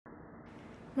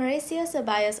Mauricio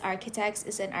Ceballos Architects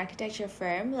is an architecture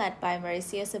firm led by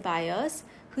Mauricio Ceballos,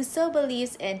 who so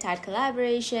believes in tight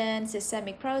collaboration,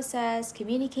 systemic process,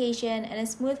 communication, and a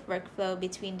smooth workflow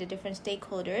between the different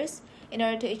stakeholders in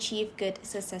order to achieve good,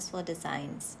 successful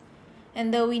designs.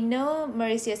 And though we know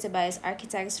Mauricio Ceballos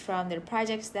Architects from their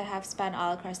projects that have spanned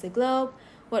all across the globe,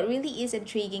 what really is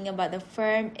intriguing about the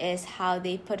firm is how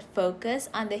they put focus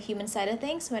on the human side of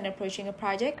things when approaching a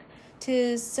project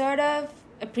to sort of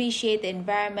appreciate the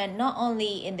environment not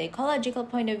only in the ecological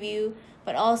point of view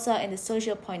but also in the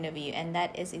social point of view. And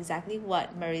that is exactly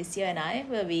what Mauricio and I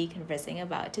will be conversing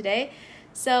about today.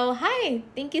 So, hi,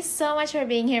 thank you so much for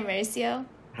being here, Mauricio.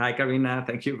 Hi, Karina.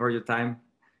 Thank you for your time.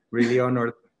 Really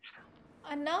honored.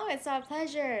 Oh, no, it's our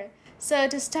pleasure. So,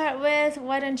 to start with,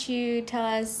 why don't you tell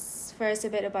us first a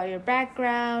bit about your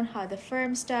background, how the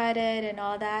firm started, and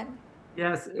all that?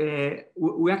 Yes,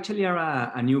 we actually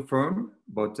are a new firm,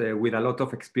 but with a lot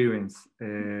of experience.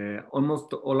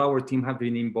 Almost all our team have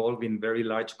been involved in very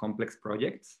large, complex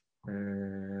projects.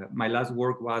 My last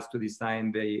work was to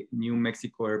design the New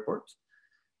Mexico airport.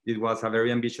 It was a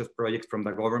very ambitious project from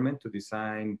the government to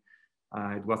design.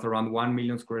 It was around 1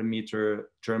 million square meter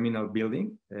terminal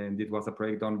building, and it was a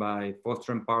project done by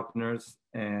Foster and Partners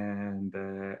and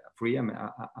Free, a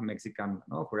Mexican,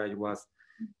 no, where I was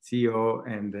CEO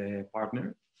and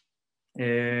partner.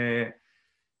 And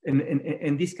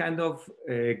this kind of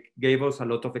gave us a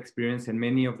lot of experience, and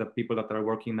many of the people that are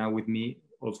working now with me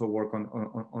also work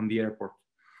on the airport.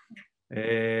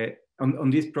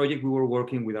 On this project, we were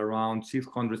working with around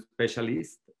 600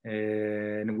 specialists,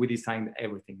 and we designed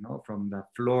everything, no, from the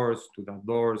floors to the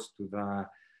doors to the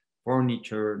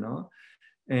furniture, no.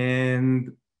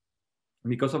 And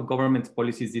because of government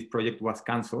policies, this project was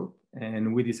canceled,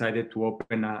 and we decided to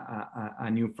open a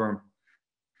new firm.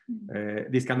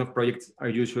 These kind of projects are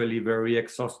usually very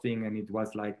exhausting, and it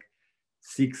was like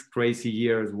 6 crazy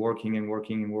years working and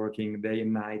working and working day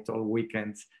and night, all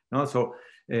weekends. No, so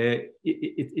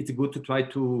it's good to try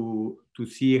to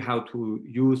see how to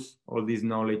use all this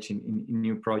knowledge in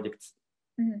new projects.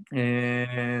 Mm-hmm.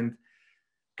 And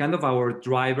kind of our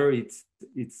driver is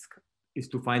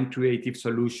to find creative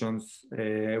solutions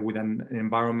with an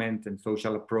environment and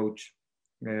social approach.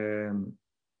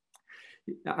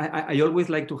 I always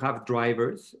like to have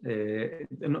drivers,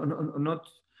 not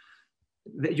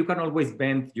you can always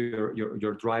bend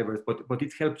your drivers, but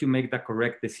it helps you make the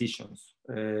correct decisions.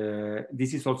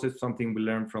 This is also something we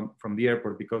learned from the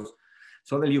airport, because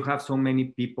suddenly you have so many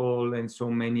people and so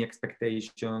many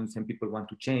expectations, and people want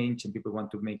to change, and people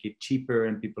want to make it cheaper,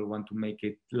 and people want to make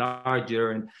it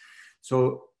larger. And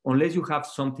so unless you have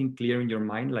something clear in your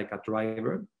mind, like a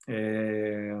driver,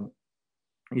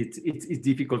 it's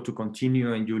difficult to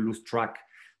continue, and you lose track.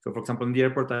 So for example, in the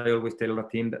airport, I always tell the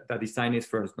team that the design is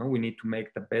first. No, we need to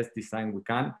make the best design we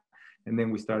can, and then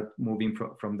we start moving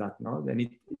from that. No, then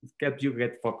it helps you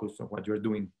get focused on what you're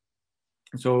doing.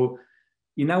 So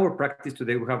in our practice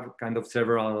today, we have kind of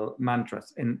several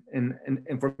mantras. And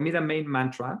for me, the main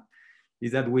mantra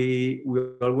is that we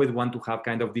always want to have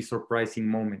kind of this surprising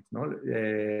moment. No,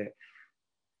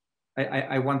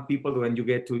 I want people, when you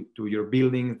get to your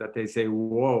buildings, that they say,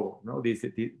 whoa, no, this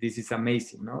is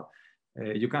amazing. No,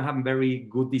 you can have very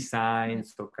good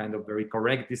designs, so kind of very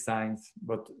correct designs,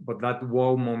 but that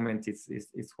wow moment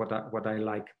is what I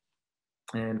like.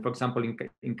 And for example,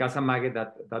 in Casa Mague,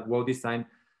 that wow design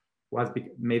was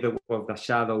made of the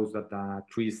shadows that the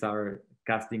trees are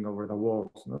casting over the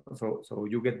walls. No? So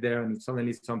you get there, and it's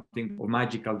suddenly something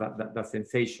magical, that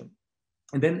sensation.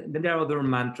 And then there are other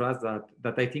mantras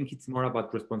that I think it's more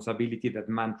about responsibility than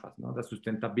mantras. No? The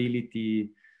sustainability,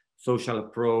 social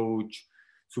approach,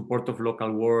 support of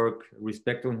local work,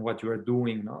 respect on what you are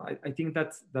doing. No? I think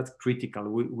that's critical.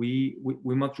 We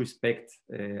must respect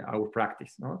our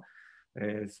practice. No?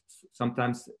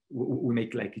 Sometimes we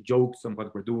make like jokes on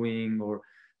what we're doing, or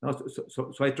no?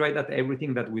 So I try that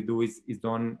everything that we do is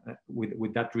done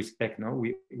with that respect. No,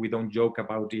 we don't joke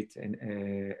about it,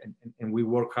 and we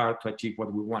work hard to achieve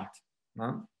what we want.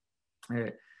 No?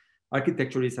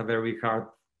 Architecture is a very hard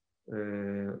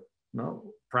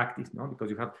practice, no, because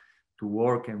you have to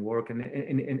work and work,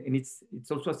 and it's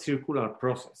also a circular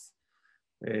process.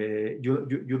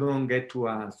 You don't get to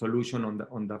a solution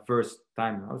on the first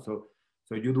time. No?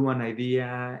 So you do an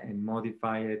idea and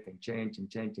modify it and change and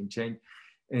change and change.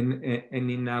 And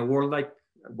in a world like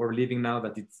we're living now,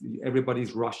 that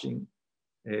everybody's rushing,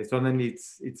 suddenly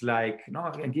it's like, no,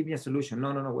 give me a solution.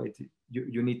 No, wait,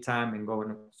 you need time and go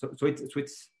on. So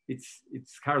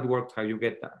it's hard work how you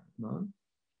get that. No?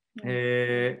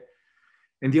 Yeah.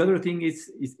 And the other thing is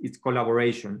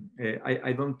collaboration.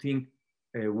 I don't think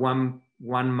one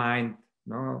mind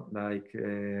no, like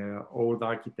old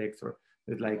architects, or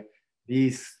it's like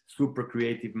this super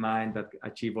creative mind that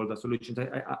achieve all the solutions.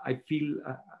 I feel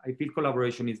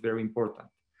collaboration is very important.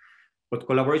 But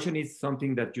collaboration is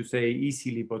something that you say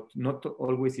easily, but not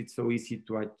always it's so easy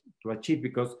to achieve,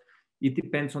 because it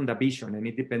depends on the vision, and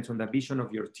it depends on the vision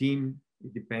of your team.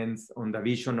 It depends on the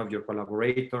vision of your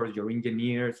collaborators, your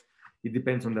engineers. It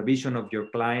depends on the vision of your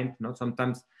client. No,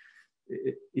 sometimes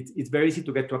it's very easy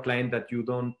to get to a client that you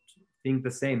don't think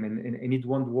the same, and it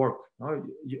won't work. No?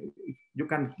 You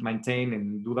can maintain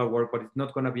and do the work, but it's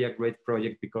not going to be a great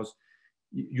project because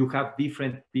you have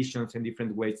different visions and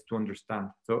different ways to understand.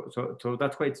 So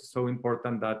that's why it's so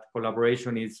important that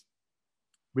collaboration is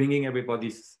bringing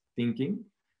everybody's thinking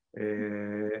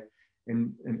and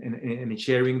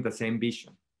sharing the same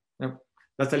vision.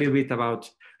 That's a little bit about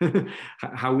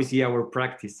how we see our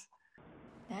practice.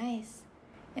 Nice.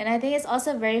 And I think it's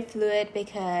also very fluid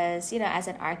because, as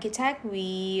an architect,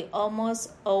 we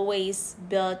almost always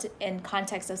build in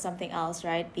context of something else,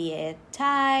 right? Be it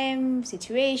time,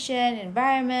 situation,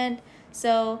 environment.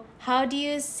 So how do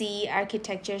you see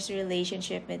architecture's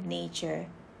relationship with nature?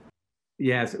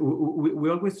 Yes, we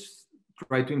always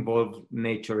try to involve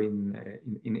nature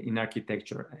in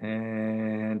architecture,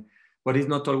 but it's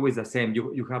not always the same.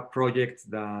 You have projects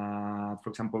that, for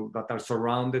example, that are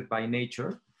surrounded by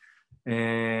nature,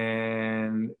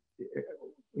 and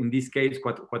in this case,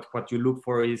 what you look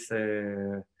for is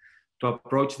to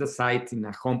approach the site in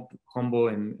a humble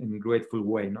and grateful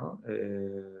way. No,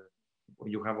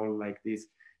 you have all like these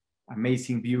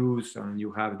amazing views, and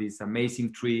you have these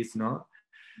amazing trees. No.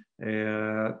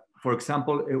 For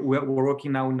example, we're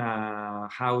working now in a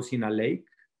house in a lake.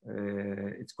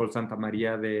 It's called Santa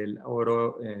Maria del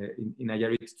Oro in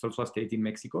Nayarit. It's also a state in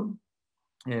Mexico.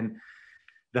 And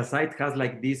the site has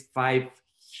like these 5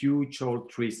 huge old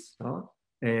trees. No?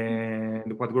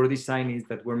 And what we're designing is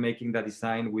that we're making the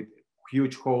design with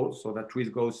huge holes, so the trees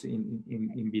goes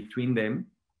in between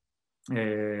them.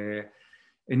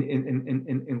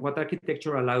 And what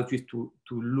architecture allows you is to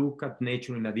look at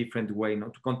nature in a different way,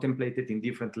 to contemplate it in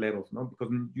different levels,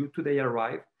 because you today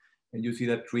arrive and you see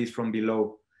the trees from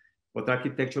below, but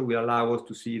architecture will allow us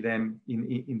to see them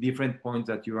in different points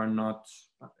that you are not,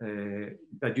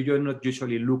 that you do not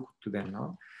usually look to them.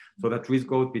 No? So the trees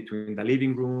go between the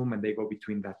living room and they go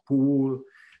between the pool.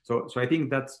 So I think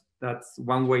that's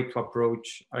one way to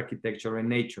approach architecture and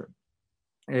nature.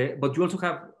 But you also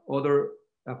have other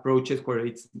approaches where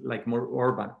it's like more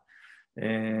urban,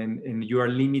 and you are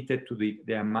limited to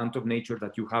the amount of nature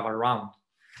that you have around.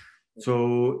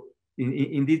 So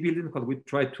in this building, what we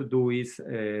try to do is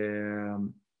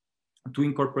to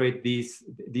incorporate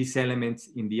these elements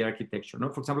in the architecture. No?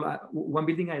 For example, one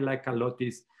building I like a lot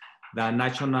is the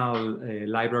National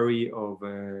Library of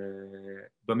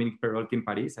Dominique Perrault in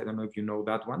Paris. I don't know if you know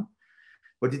that one,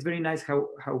 but it's very nice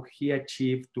how he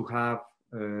achieved to have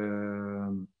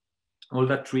all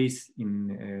the trees in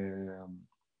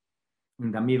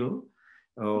the middle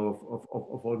of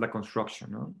all the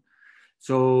construction. No?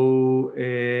 So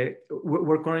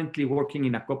we're currently working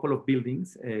in a couple of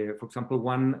buildings. For example,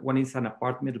 one is an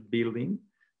apartment building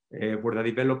where the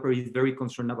developer is very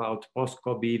concerned about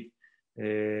post-COVID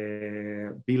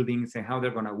buildings and how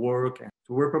they're going to work. And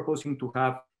so we're proposing to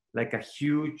have like a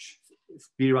huge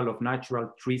spiral of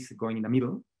natural trees going in the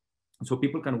middle, so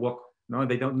people can walk. No,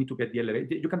 they don't need to get the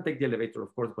elevator. You can take the elevator,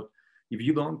 of course, but if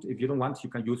you don't want, you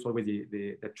can use always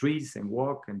the trees and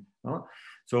walk. And no?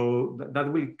 So that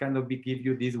will kind of give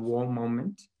you this warm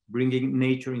moment, bringing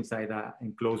nature inside an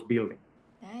enclosed building.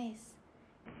 Nice.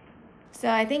 So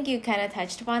I think you kind of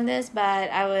touched upon this,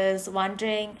 but I was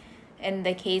wondering, in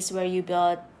the case where you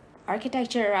build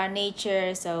architecture around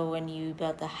nature, so when you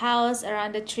build the house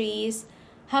around the trees,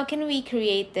 how can we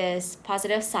create this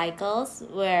positive cycles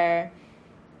where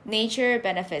nature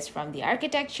benefits from the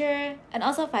architecture and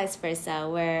also vice versa,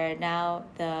 where now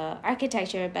the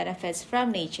architecture benefits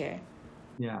from nature?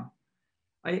 Yeah,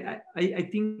 I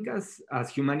think as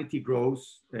humanity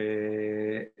grows,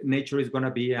 nature is going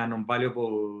to be an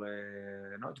invaluable,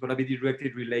 it's going to be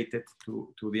directly related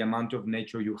to the amount of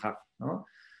nature you have. No?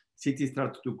 Cities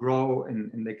start to grow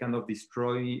and they kind of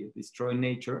destroy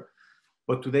nature.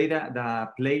 But today the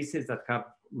places that have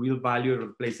real value are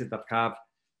places that have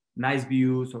nice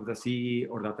views of the sea,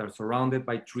 or that are surrounded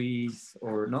by trees,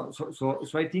 or no. So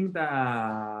I think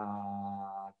that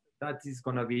is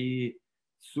going to be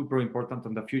super important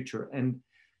in the future. And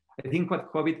I think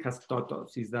what COVID has taught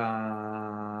us is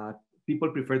that people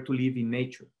prefer to live in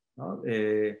nature. No?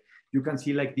 You can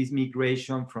see like this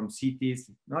migration from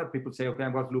cities. No? People say, okay, I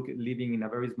was living in a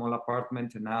very small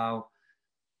apartment, and now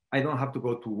I don't have to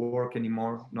go to work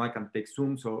anymore. No, I can take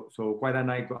Zoom. So quite a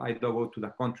night I do go to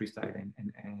the countryside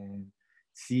and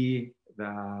see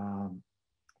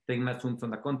take my Zooms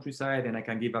on the countryside, and I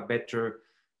can give a better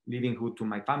livelihood to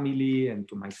my family and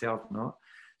to myself. No,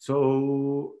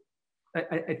 so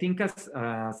I think as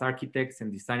architects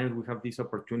and designers, we have this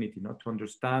opportunity, to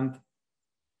understand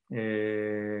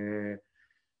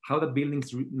how the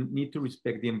buildings need to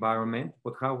respect the environment,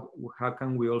 but how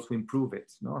can we also improve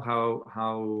it?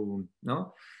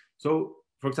 So,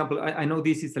 for example, I know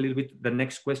this is a little bit the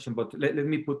next question, but let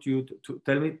me put you to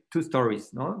tell me two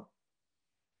stories.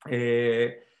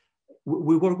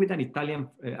 We work with an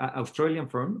Australian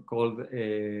firm called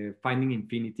Finding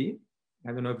Infinity.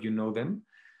 I don't know if you know them,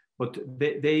 but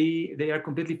they are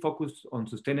completely focused on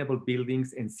sustainable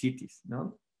buildings and cities.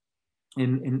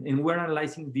 And we're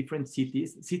analyzing different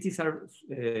cities. Cities are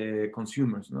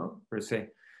consumers, per se.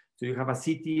 So you have a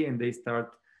city, and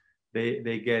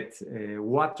they get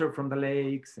water from the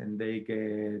lakes, and they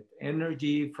get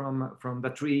energy from the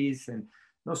trees, and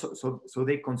so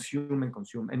they consume and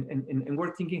consume. And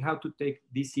we're thinking how to take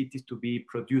these cities to be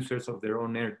producers of their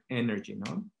own energy,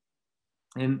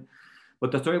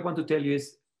 but the story I want to tell you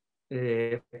is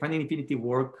Finding Infinity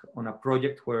work on a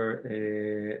project where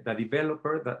the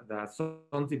developer, the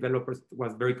Sons developers,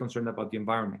 was very concerned about the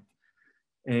environment.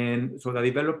 And so the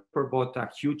developer bought a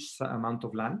huge amount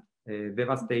of land,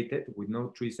 devastated with no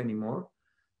trees anymore,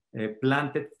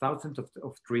 planted thousands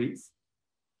of trees.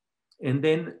 And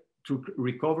then to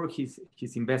recover his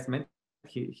investment,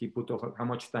 he put over how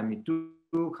much time it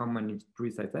took, how many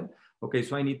trees I said. Okay,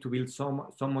 so I need to build so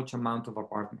much amount of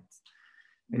apartments.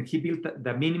 And he built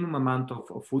the minimum amount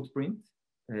of footprint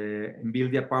and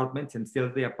build the apartments and sell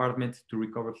the apartments to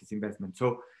recover his investment.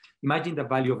 So imagine the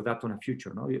value of that on a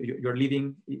future. You're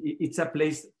living, it's a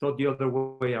place thought the other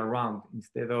way around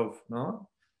instead of,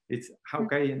 it's how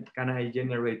can I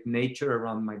generate nature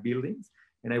around my buildings,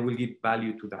 and I will give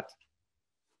value to that.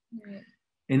 Right.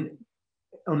 And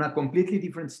on a completely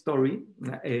different story,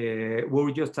 we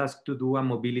were just asked to do a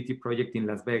mobility project in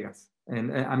Las Vegas.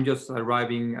 And I'm just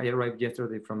arriving, I arrived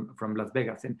yesterday from Las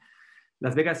Vegas. And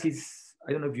Las Vegas is,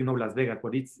 I don't know if you know Las Vegas,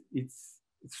 but it's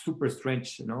super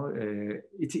strange,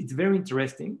 it's very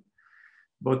interesting.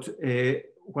 But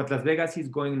what Las Vegas is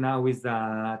going now is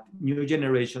that new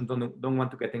generation don't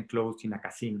want to get enclosed in a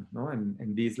casino,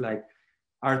 and these like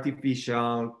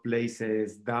artificial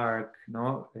places, dark,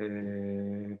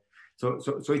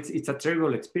 So it's a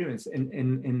terrible experience,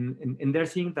 and they're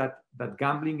seeing that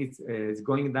gambling is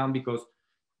going down because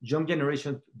young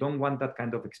generations don't want that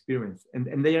kind of experience,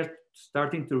 and they are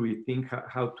starting to rethink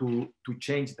how to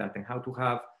change that and how to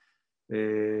have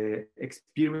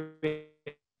experience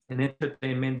and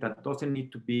entertainment that doesn't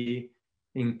need to be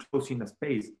enclosed in a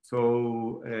space.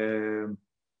 So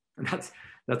that's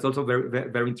also very,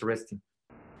 very interesting.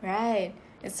 Right.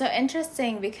 It's so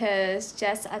interesting because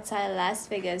just outside Las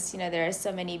Vegas, there are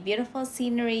so many beautiful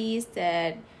sceneries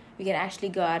that we can actually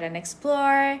go out and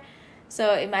explore.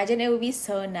 So imagine it would be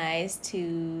so nice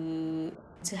to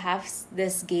have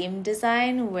this game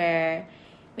design where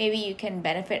maybe you can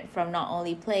benefit from not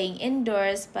only playing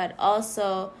indoors, but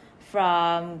also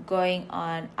from going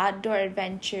on outdoor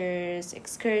adventures,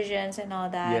 excursions, and all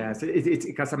that. Yes,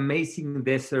 it has amazing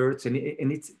deserts, and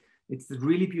it's a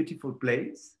really beautiful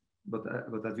place. But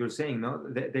as you're saying,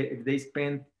 they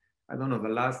spent, I don't know, the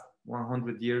last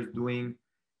 100 years doing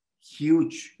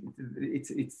huge.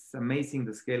 It's amazing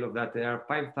the scale of that. There are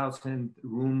 5,000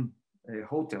 room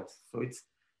hotels, so it's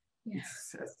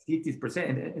cities per se,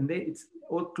 and it's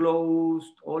all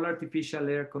closed, all artificial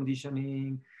air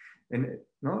conditioning, and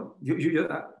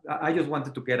I just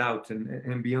wanted to get out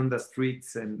and be on the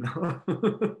streets and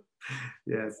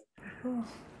yes. Cool.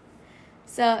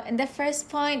 So in the first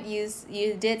point, you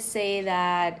did say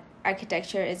that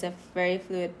architecture is a very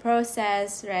fluid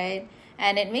process, right?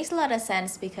 And it makes a lot of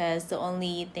sense because the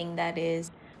only thing that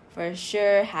is for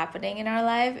sure happening in our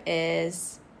life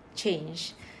is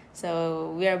change.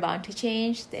 So we are bound to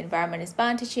change, the environment is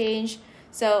bound to change.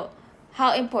 So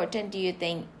how important do you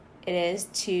think it is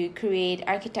to create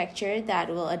architecture that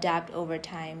will adapt over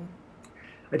time?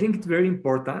 I think it's very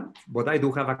important, but I do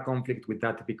have a conflict with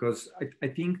that because I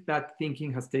think that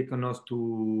thinking has taken us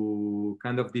to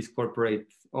kind of these corporate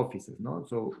offices,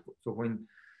 So when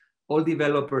all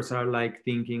developers are like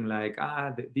thinking like,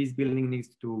 this building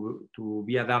needs to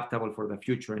be adaptable for the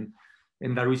future.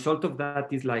 And the result of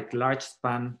that is like large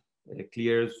span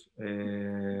clears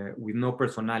with no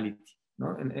personality.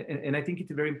 And I think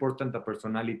it's very important, the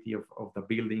personality of the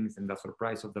buildings and the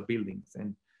surprise of the buildings.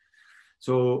 And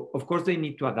So of course they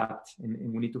need to adapt,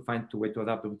 and we need to find a way to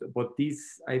adapt. But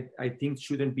this, I think,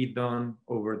 shouldn't be done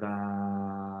over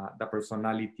the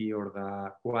personality or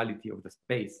the quality of the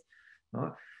space.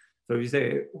 No? So you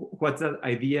say, what's the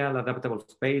ideal adaptable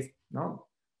space? No,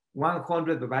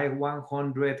 100 by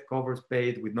 100 cover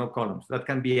space with no columns. That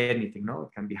can be anything. No,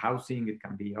 it can be housing, it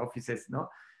can be offices. No,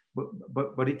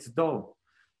 but it's dull.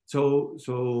 So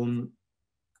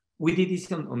we did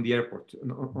this on the airport.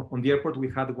 On the airport, we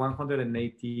had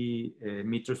 180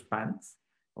 meter spans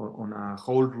on a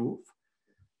whole roof.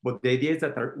 But the idea is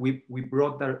that we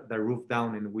brought the roof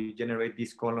down and we generate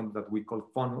these columns that we call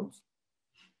funnels.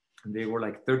 And they were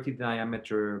like 30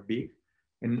 diameter big.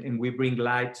 And we bring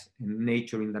light and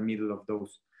nature in the middle of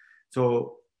those.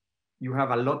 So you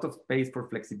have a lot of space for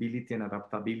flexibility and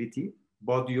adaptability,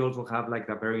 but you also have like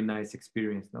a very nice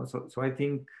experience. No? So I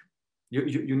think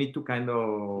you need to kind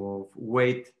of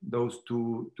weight those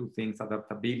two things,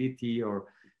 adaptability or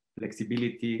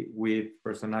flexibility with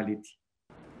personality.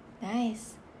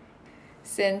 Nice.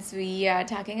 Since we are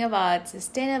talking about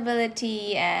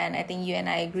sustainability, and I think you and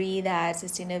I agree that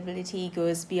sustainability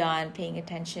goes beyond paying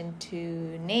attention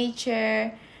to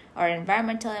nature or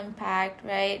environmental impact,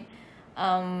 right?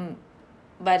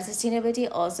 But sustainability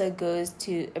also goes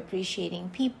to appreciating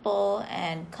people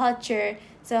and culture.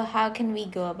 So how can we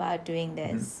go about doing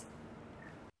this?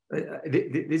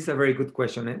 This is a very good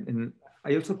question. And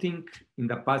I also think in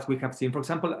the past we have seen, for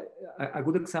example, a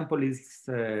good example is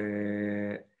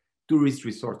tourist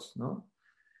resorts. No?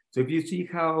 So if you see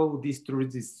how these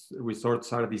tourist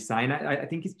resorts are designed, I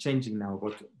think it's changing now,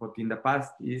 but in the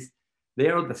past they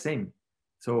are all the same.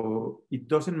 So it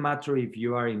doesn't matter if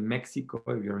you are in Mexico,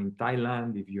 if you're in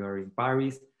Thailand, if you are in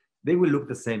Paris, they will look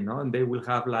the same, no? And they will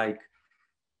have like,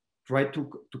 try to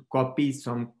copy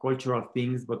some cultural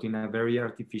things, but in a very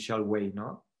artificial way,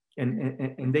 no?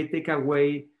 And they take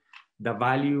away the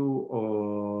value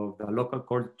of the local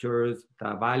cultures,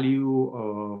 the value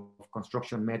of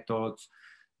construction methods,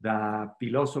 the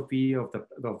philosophy of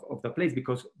the place,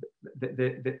 because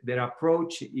their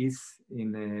approach is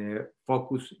in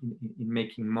focus in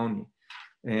making money.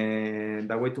 And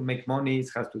the way to make money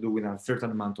has to do with a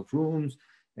certain amount of rooms,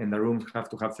 and the rooms have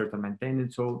to have certain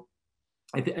maintenance. So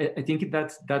I think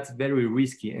that's very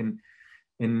risky.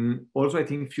 And also I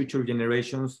think future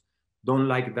generations don't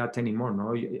like that anymore.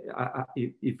 No,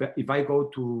 if I go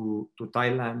to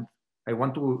Thailand, I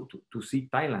want to see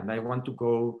Thailand. I want to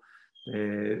go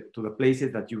to the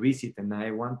places that you visit, and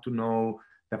I want to know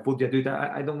the food that you eat.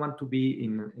 I don't want to be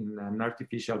in an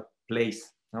artificial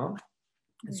place. No,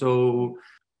 so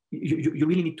you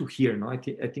really need to hear. No, I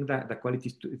think that the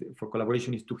quality for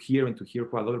collaboration is to hear and to hear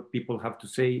what other people have to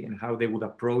say and how they would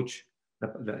approach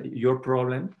your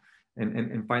problem.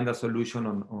 And find a solution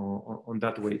on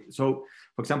that way. So,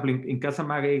 for example, in Casa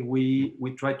Maguey,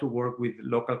 we try to work with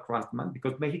local craftsmen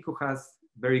because Mexico has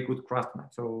very good craftsmen.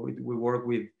 So we work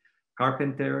with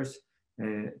carpenters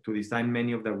to design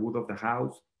many of the wood of the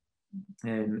house.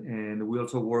 And we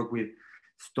also work with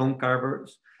stone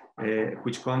carvers,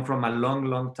 which come from a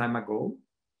long time ago.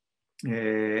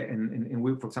 And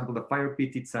we, for example, the fire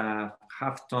pit, it's a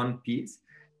half-ton piece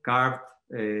carved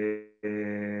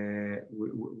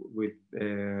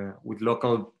with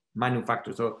local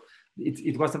manufacturers. So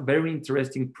it was a very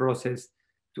interesting process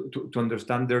to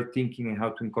understand their thinking and how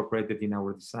to incorporate it in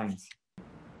our designs.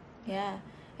 Yeah,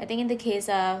 I think in the case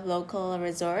of local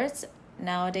resorts,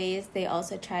 nowadays they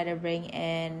also try to bring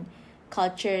in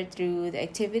culture through the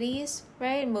activities,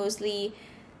 right? Mostly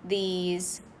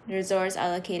these resorts are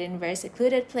located in very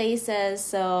secluded places,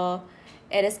 so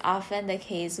it is often the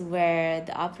case where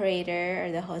the operator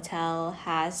or the hotel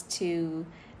has to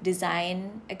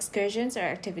design excursions or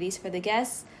activities for the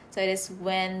guests. So it is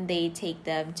when they take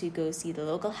them to go see the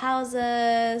local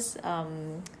houses,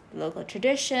 local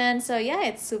traditions. So yeah,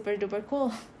 it's super duper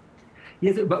cool.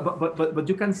 Yes, but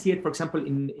you can see it. For example,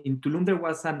 in Tulum, there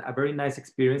was a very nice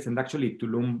experience, and actually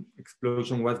Tulum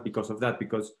explosion was because of that,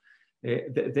 because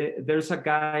there's a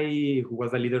guy who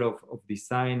was the leader of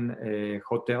design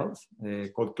hotels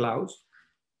called Klaus,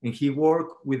 and he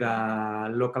worked with a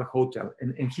local hotel,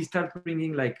 and he started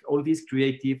bringing like all these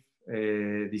creative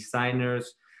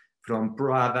designers from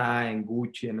Prada and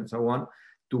Gucci and so on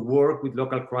to work with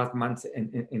local craftsmen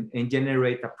and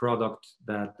generate a product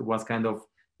that was kind of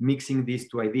mixing these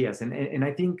two ideas. And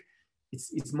I think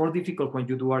it's more difficult when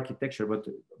you do architecture, but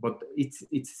it's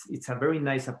a very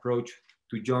nice approach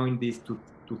to join these two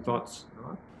thoughts.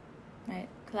 No? Right,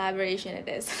 collaboration it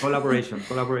is.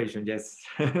 Collaboration, yes.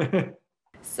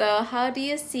 So how do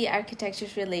you see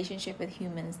architecture's relationship with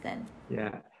humans then?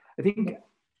 Yeah, I think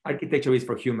architecture is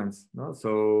for humans, no?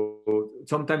 So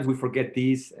sometimes we forget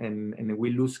this, and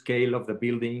we lose scale of the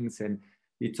buildings, and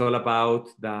it's all about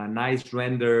the nice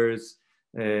renders.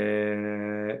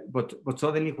 But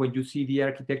suddenly when you see the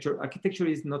architecture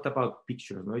is not about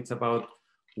pictures, no? It's about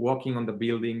walking on the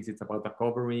buildings, it's about the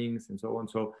coverings and so on.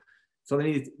 So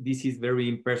suddenly this is very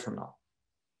impersonal.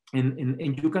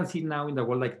 And you can see now in the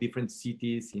world, like different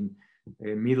cities in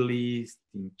Middle East,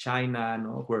 in China,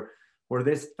 no? where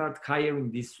they start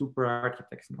hiring these super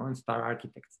architects, no? And star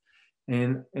architects.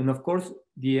 And of course,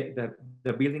 the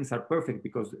buildings are perfect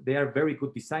because they are very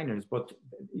good designers, but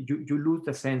you lose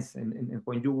the sense. And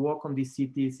when you walk on these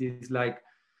cities, it's like,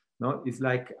 no, it's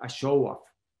like a show off.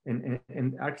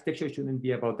 And architecture shouldn't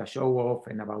be about the show off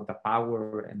and about the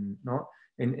power, and no,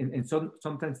 and so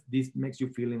sometimes this makes you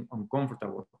feel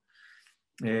uncomfortable.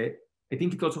 I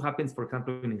think it also happens, for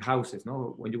example, in houses.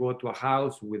 No, when you go to a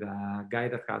house with a guy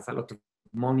that has a lot of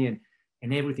money,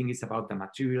 and everything is about the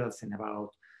materials and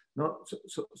about, no,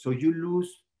 so you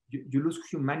lose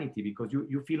humanity, because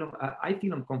you feel, I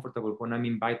feel uncomfortable when I'm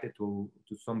invited to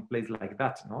some place like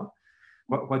that. No,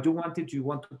 what you want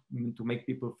to make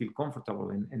people feel comfortable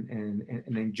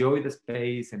and enjoy the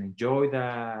space and enjoy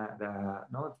the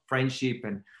no, friendship,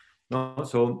 and no.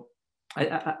 So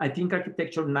I think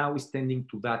architecture now is tending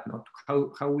to that, not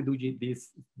how we do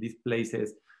these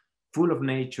places full of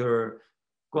nature,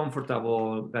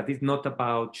 comfortable, that is not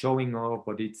about showing off,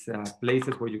 but it's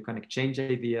places where you can exchange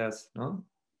ideas, no?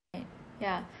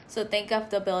 Yeah. So think of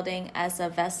the building as a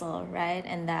vessel, right?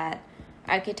 And that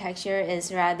architecture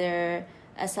is rather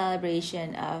a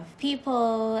celebration of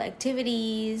people,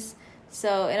 activities.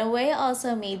 So in a way,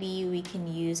 also maybe we can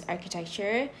use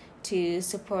architecture to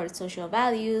support social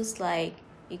values like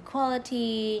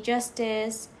equality,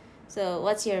 justice. So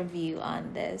what's your view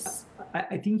on this?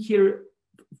 I think here,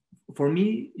 for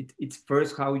me, it's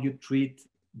first how you treat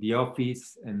the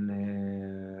office,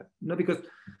 and no, because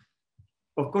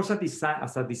of course,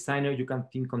 as a designer, you can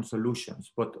think on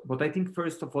solutions, but I think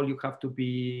first of all, you have to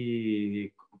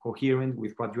be coherent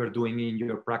with what you are doing in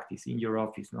your practice, in your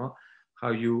office, no? How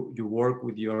you work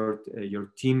with your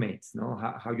teammates, no?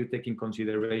 How you take in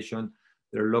consideration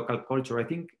their local culture. I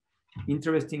think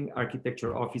interesting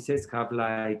architecture offices have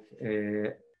like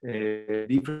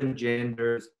different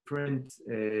genders, different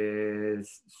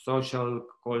social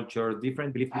culture,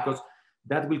 different beliefs, because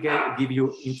that will give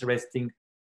you interesting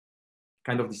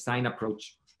kind of design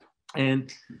approach.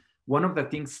 And one of the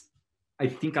things I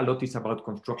think a lot is about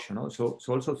construction. No? So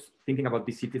also thinking about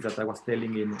the cities that I was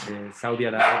telling in Saudi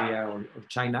Arabia or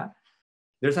China,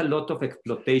 there's a lot of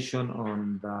exploitation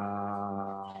on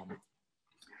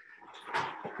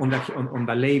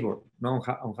the labor, no?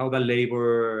 On how the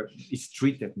labor is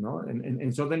treated, no?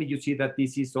 And suddenly you see that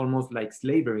this is almost like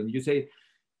slavery, and you say,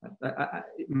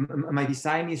 my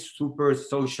design is super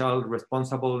social,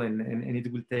 responsible, and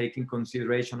it will take in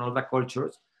consideration all the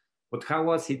cultures, but how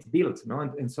was it built? No?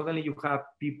 And suddenly you have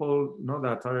people, you know,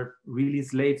 that are really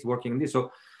slaves working on this.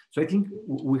 So I think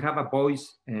we have a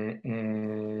voice,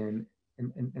 and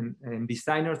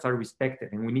designers are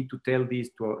respected, and we need to tell this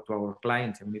to our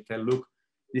clients, and we tell, look,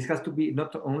 this has to be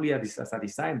not only as a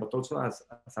design, but also as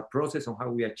a process on how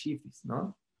we achieve this.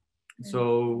 No,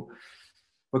 so.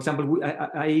 For example,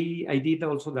 I did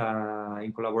also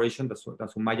in collaboration the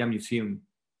Sumaya Museum,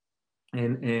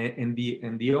 and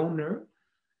the owner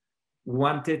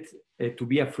wanted to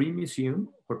be a free museum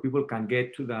where people can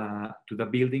get to the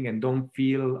building and don't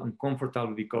feel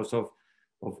uncomfortable because of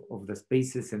the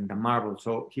spaces and the marble.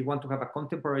 So he wanted to have a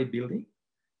contemporary building,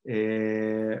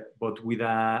 but with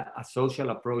a social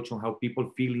approach on how people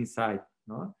feel inside.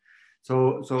 No?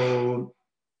 So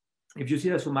if you see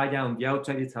the Sumaya on the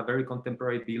outside, it's a very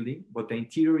contemporary building, but the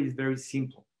interior is very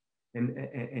simple.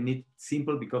 And it's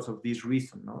simple because of this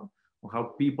reason, no? Of how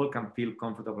people can feel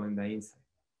comfortable in the inside.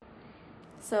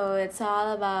 So it's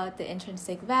all about the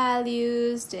intrinsic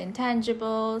values, the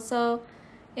intangible. So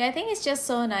yeah, I think it's just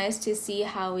so nice to see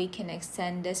how we can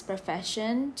extend this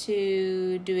profession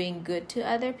to doing good to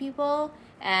other people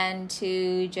and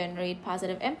to generate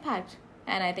positive impact.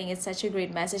 And I think it's such a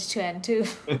great message to end too.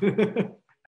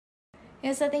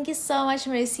 Yeah, so thank you so much,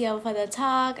 Mauricio, for the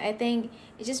talk. I think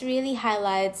it just really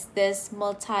highlights this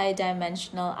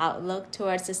multi-dimensional outlook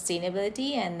towards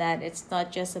sustainability, and that it's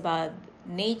not just about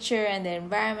nature and the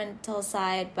environmental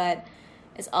side, but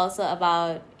it's also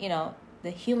about, you know,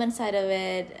 the human side of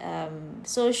it,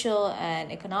 social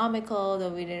and economical, though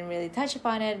we didn't really touch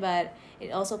upon it, but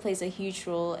it also plays a huge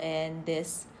role in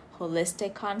this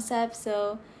holistic concept.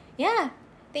 So yeah,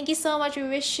 thank you so much. We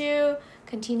wish you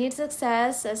continued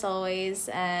success as always,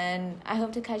 and I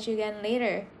hope to catch you again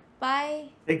later. Bye.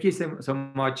 Thank you so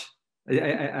much.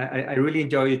 I really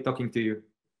enjoy talking to you.